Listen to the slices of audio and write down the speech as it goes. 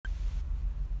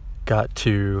got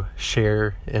to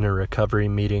share in a recovery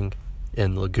meeting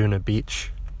in Laguna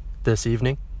Beach this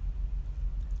evening,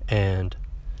 and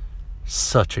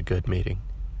such a good meeting.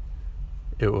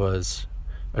 It was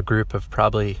a group of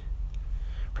probably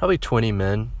 20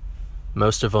 men.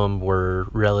 Most of them were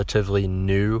relatively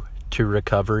new to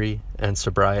recovery and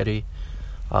sobriety.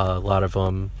 A lot of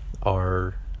them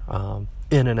are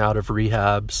in and out of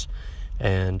rehabs,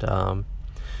 and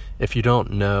if you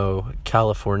don't know,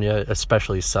 California,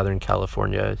 especially Southern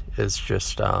California, is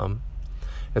just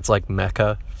it's like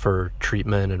Mecca for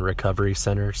treatment and recovery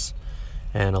centers,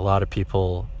 and a lot of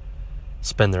people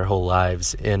spend their whole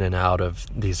lives in and out of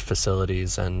these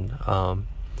facilities, and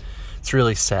it's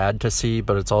really sad to see,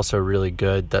 but it's also really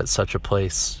good that such a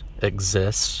place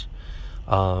exists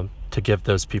to give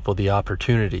those people the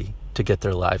opportunity to get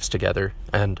their lives together,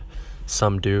 and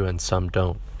some do and some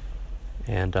don't.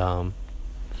 And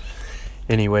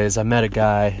anyways, I met a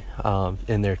guy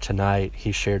in there tonight.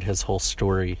 He shared his whole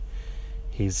story.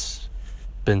 He's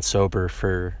been sober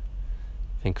for,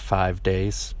 I think, 5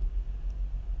 days.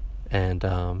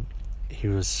 And he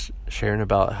was sharing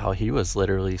about how he was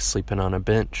literally sleeping on a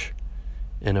bench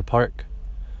in a park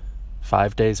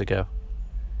 5 days ago.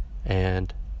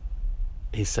 And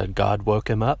he said God woke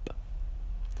him up.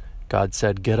 God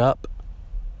said, "Get up.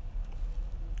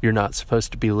 You're not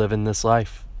supposed to be living this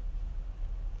life."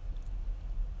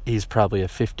 He's probably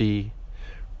 50,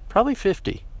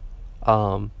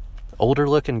 older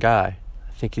looking guy.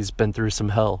 I think he's been through some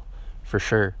hell for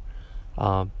sure.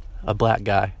 A black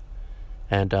guy.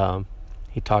 And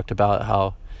he talked about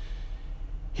how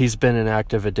he's been in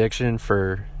active addiction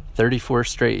for 34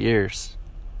 straight years.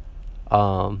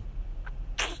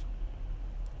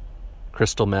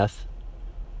 Crystal meth.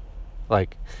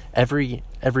 Like every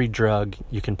drug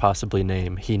you can possibly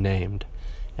name, he named.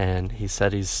 And he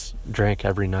said he's drank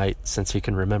every night since he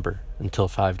can remember, until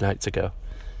 5 nights ago.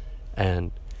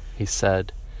 And he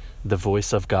said the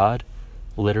voice of God,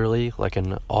 literally like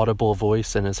an audible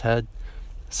voice in his head,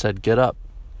 said, "Get up.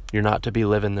 You're not to be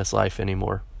living this life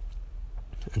anymore."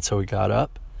 And so he got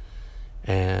up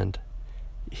and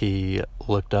he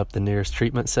looked up the nearest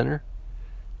treatment center,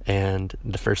 and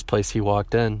the first place he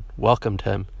walked in welcomed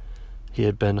him. He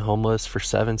had been homeless for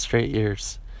 7 straight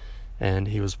years, and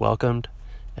he was welcomed,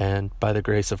 and by the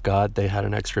grace of God they had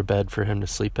an extra bed for him to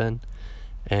sleep in,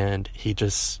 and he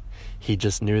just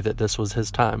knew that this was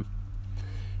his time.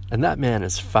 And that man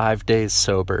is 5 days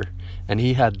sober, and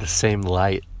he had the same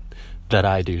light that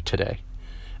I do today.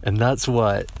 And that's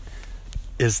what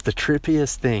is the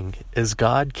trippiest thing, is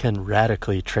God can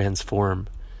radically transform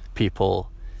people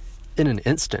in an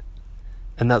instant.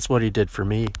 And that's what he did for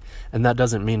me. And that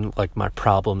doesn't mean like my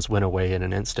problems went away in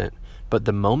an instant, but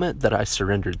the moment that I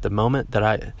surrendered,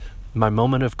 my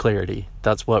moment of clarity,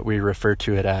 that's what we refer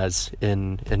to it as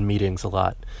in meetings a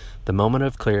lot. The moment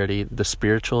of clarity, the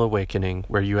spiritual awakening,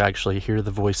 where you actually hear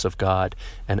the voice of God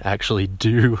and actually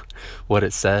do what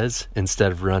it says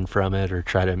instead of run from it or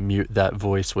try to mute that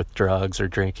voice with drugs or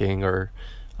drinking or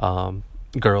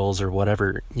girls or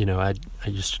whatever. I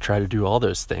used to try to do all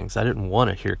those things. I didn't want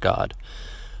to hear God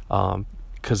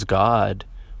because God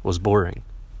was boring.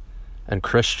 And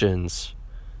Christians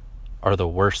are the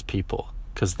worst people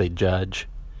because they judge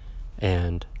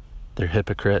and they're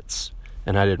hypocrites.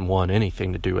 And I didn't want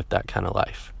anything to do with that kind of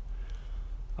life.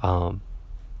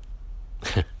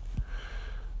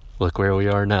 Look where we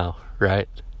are now, right?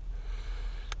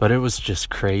 But it was just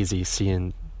crazy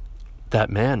seeing that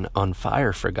man on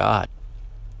fire for God.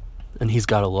 And he's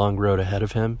got a long road ahead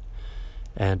of him.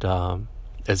 And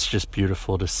it's just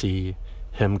beautiful to see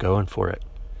him going for it.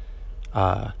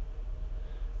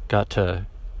 Got to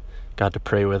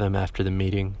pray with him after the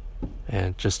meeting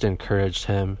and just encouraged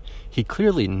him. He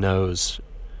clearly knows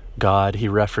God. He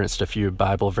referenced a few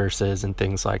Bible verses and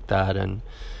things like that, and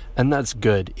that's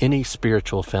good. Any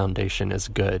spiritual foundation is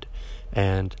good,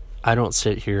 and I don't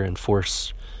sit here and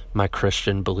force my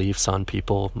Christian beliefs on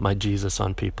people, my Jesus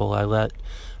on people. I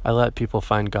let people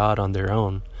find God on their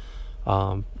own,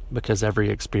 because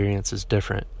every experience is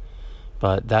different.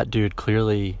 But that dude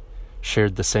clearly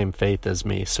shared the same faith as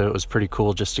me, so it was pretty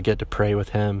cool just to get to pray with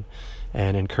him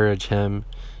and encourage him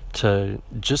to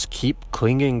just keep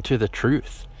clinging to the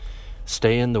truth,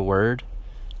 stay in the Word,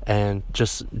 and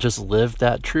just live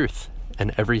that truth.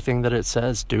 And everything that it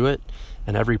says, do it.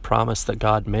 And every promise that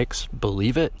God makes,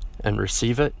 believe it and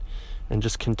receive it, and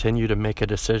just continue to make a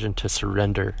decision to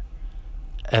surrender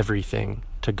everything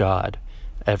to God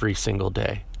every single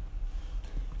day.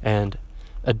 And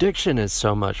addiction is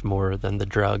so much more than the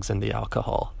drugs and the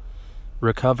alcohol.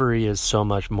 Recovery is so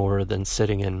much more than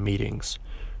sitting in meetings.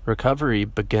 Recovery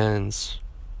begins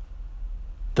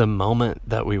the moment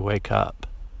that we wake up.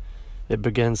 It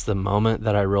begins the moment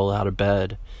that I roll out of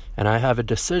bed and I have a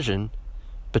decision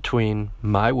between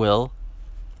my will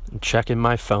and checking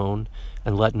my phone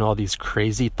and letting all these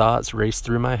crazy thoughts race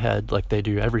through my head like they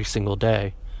do every single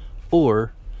day,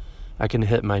 or I can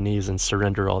hit my knees and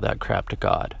surrender all that crap to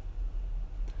God.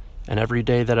 And every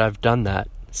day that I've done that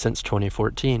since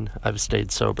 2014, I've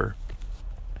stayed sober.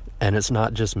 And it's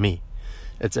not just me.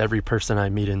 It's every person I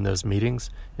meet in those meetings,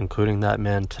 including that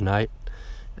man tonight.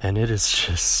 And it is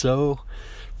just so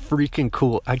freaking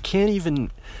cool. I can't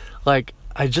even, I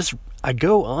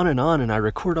go on and I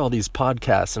record all these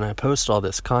podcasts and I post all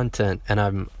this content and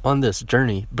I'm on this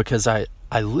journey because I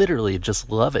literally just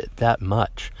love it that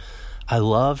much. I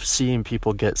love seeing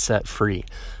people get set free.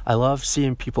 I love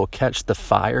seeing people catch the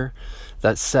fire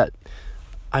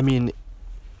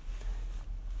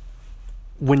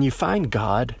when you find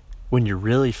God, when you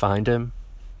really find Him,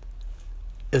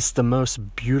 it's the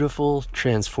most beautiful,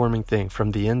 transforming thing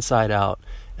from the inside out.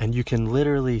 And you can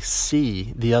literally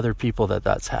see the other people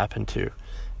that's happened to.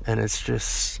 And it's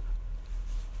just,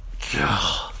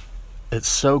 it's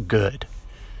so good.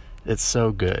 It's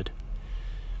so good.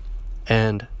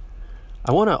 And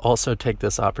I want to also take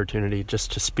this opportunity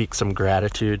just to speak some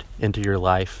gratitude into your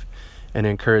life and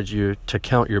encourage you to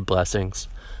count your blessings.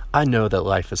 I know that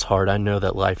life is hard. I know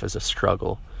that life is a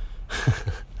struggle.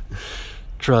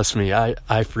 Trust me, I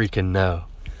freaking know.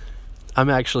 I'm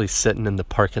actually sitting in the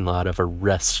parking lot of a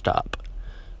rest stop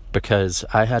because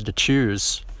I had to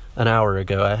choose an hour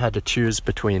ago. I had to choose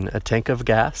between a tank of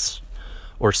gas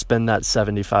or spend that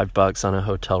 $75 on a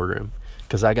hotel room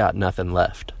because I got nothing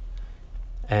left.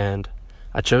 And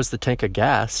I chose the tank of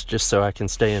gas just so I can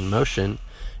stay in motion,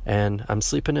 and I'm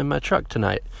sleeping in my truck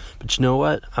tonight. But you know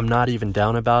what? I'm not even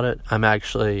down about it.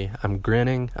 I'm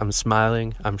grinning, I'm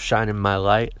smiling, I'm shining my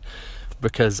light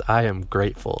because I am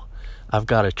grateful. I've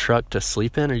got a truck to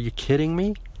sleep in. Are you kidding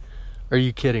me? Are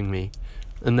you kidding me?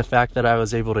 And the fact that I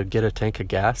was able to get a tank of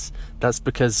gas, that's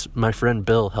because my friend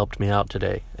Bill helped me out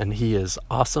today. And he is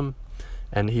awesome.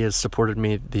 And he has supported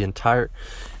me the entire...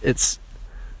 It's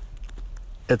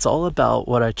all about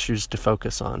what I choose to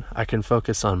focus on. I can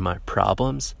focus on my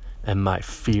problems and my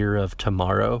fear of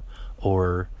tomorrow,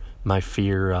 or my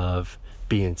fear of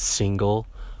being single,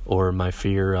 or my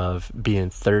fear of being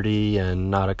 30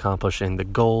 and not accomplishing the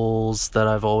goals that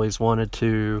I've always wanted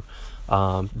to,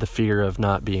 the fear of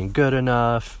not being good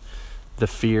enough, the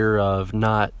fear of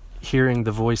not hearing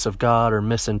the voice of God or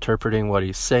misinterpreting what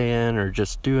He's saying or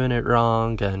just doing it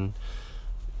wrong, and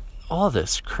all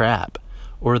this crap.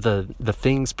 Or the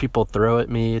things people throw at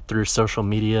me through social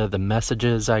media, the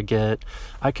messages I get.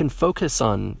 I can focus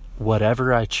on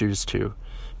whatever I choose to,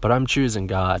 but I'm choosing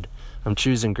God. I'm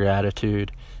choosing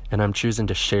gratitude, and I'm choosing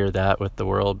to share that with the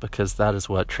world because that is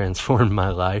what transformed my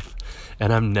life,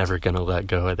 and I'm never going to let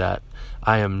go of that.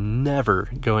 I am never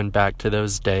going back to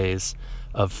those days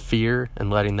of fear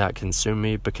and letting that consume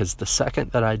me, because the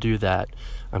second that I do that,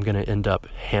 I'm going to end up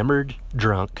hammered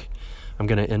drunk. I'm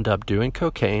going to end up doing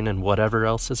cocaine and whatever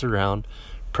else is around,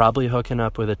 probably hooking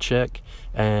up with a chick,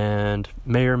 and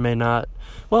may or may not,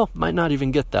 might not even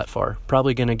get that far.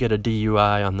 Probably going to get a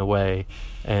DUI on the way,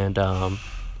 and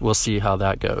we'll see how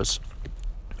that goes.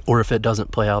 Or if it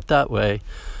doesn't play out that way,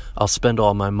 I'll spend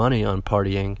all my money on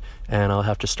partying, and I'll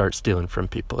have to start stealing from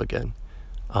people again.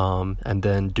 And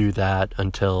then do that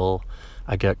until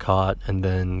I get caught, and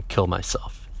then kill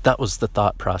myself. That was the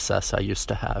thought process I used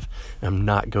to have. And I'm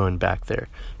not going back there,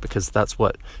 because that's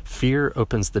what fear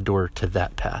opens the door to,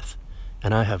 that path.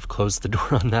 And I have closed the door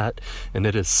on that, and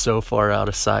it is so far out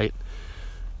of sight.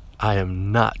 I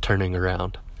am not turning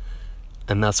around.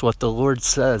 And that's what the Lord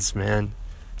says, man.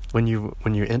 When you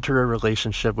enter a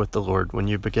relationship with the Lord, when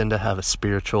you begin to have a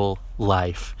spiritual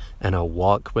life and a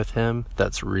walk with Him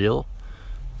that's real,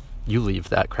 you leave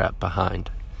that crap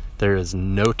behind. There is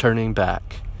no turning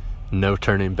back. No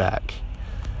turning back.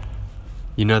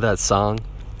 You know that song?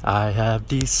 I have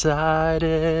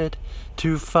decided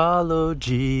to follow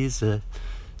Jesus.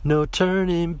 No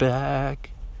turning back.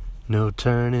 No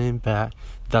turning back.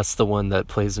 That's the one that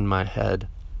plays in my head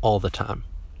all the time.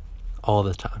 All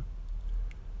the time.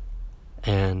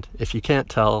 And if you can't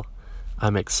tell,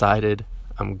 I'm excited,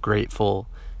 I'm grateful,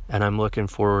 and I'm looking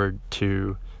forward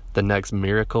to the next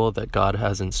miracle that God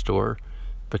has in store,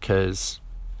 because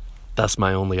that's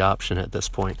my only option at this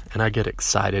point. And I get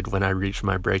excited when I reach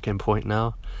my breaking point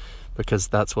now, because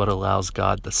that's what allows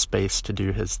God the space to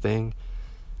do His thing.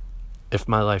 If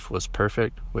my life was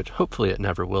perfect, which hopefully it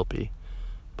never will be,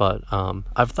 but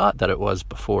I've thought that it was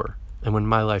before. And when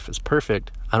my life is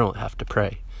perfect, I don't have to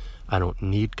pray. I don't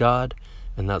need God,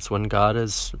 and that's when God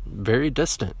is very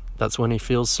distant. That's when he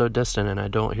feels so distant and I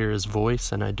don't hear his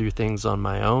voice and I do things on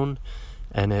my own,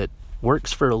 and it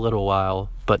works for a little while,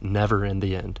 but never in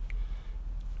the end.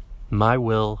 My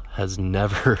will has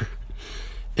never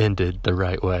ended the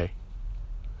right way.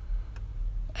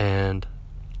 And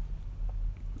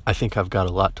I think I've got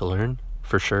a lot to learn,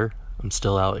 for sure. I'm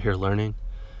still out here learning.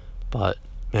 But,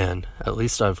 man, at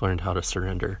least I've learned how to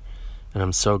surrender. And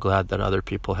I'm so glad that other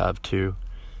people have too.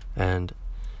 And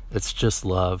it's just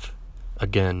love.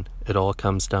 Again, it all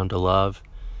comes down to love.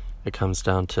 It comes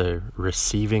down to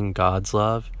receiving God's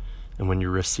love. And when you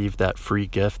receive that free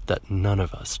gift that none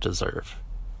of us deserve.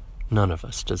 None of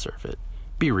us deserve it.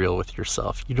 Be real with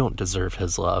yourself. You don't deserve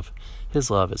His love. His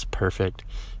love is perfect.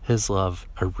 His love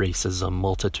erases a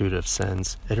multitude of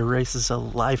sins. It erases a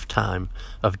lifetime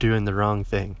of doing the wrong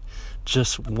thing.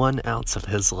 Just 1 ounce of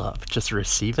His love. Just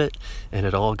receive it, and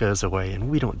it all goes away, and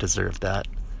we don't deserve that.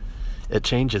 It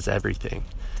changes everything.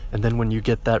 And then when you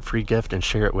get that free gift and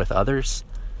share it with others,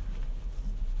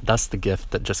 that's the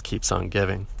gift that just keeps on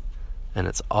giving. And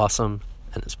it's awesome,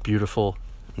 and it's beautiful,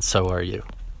 and so are you.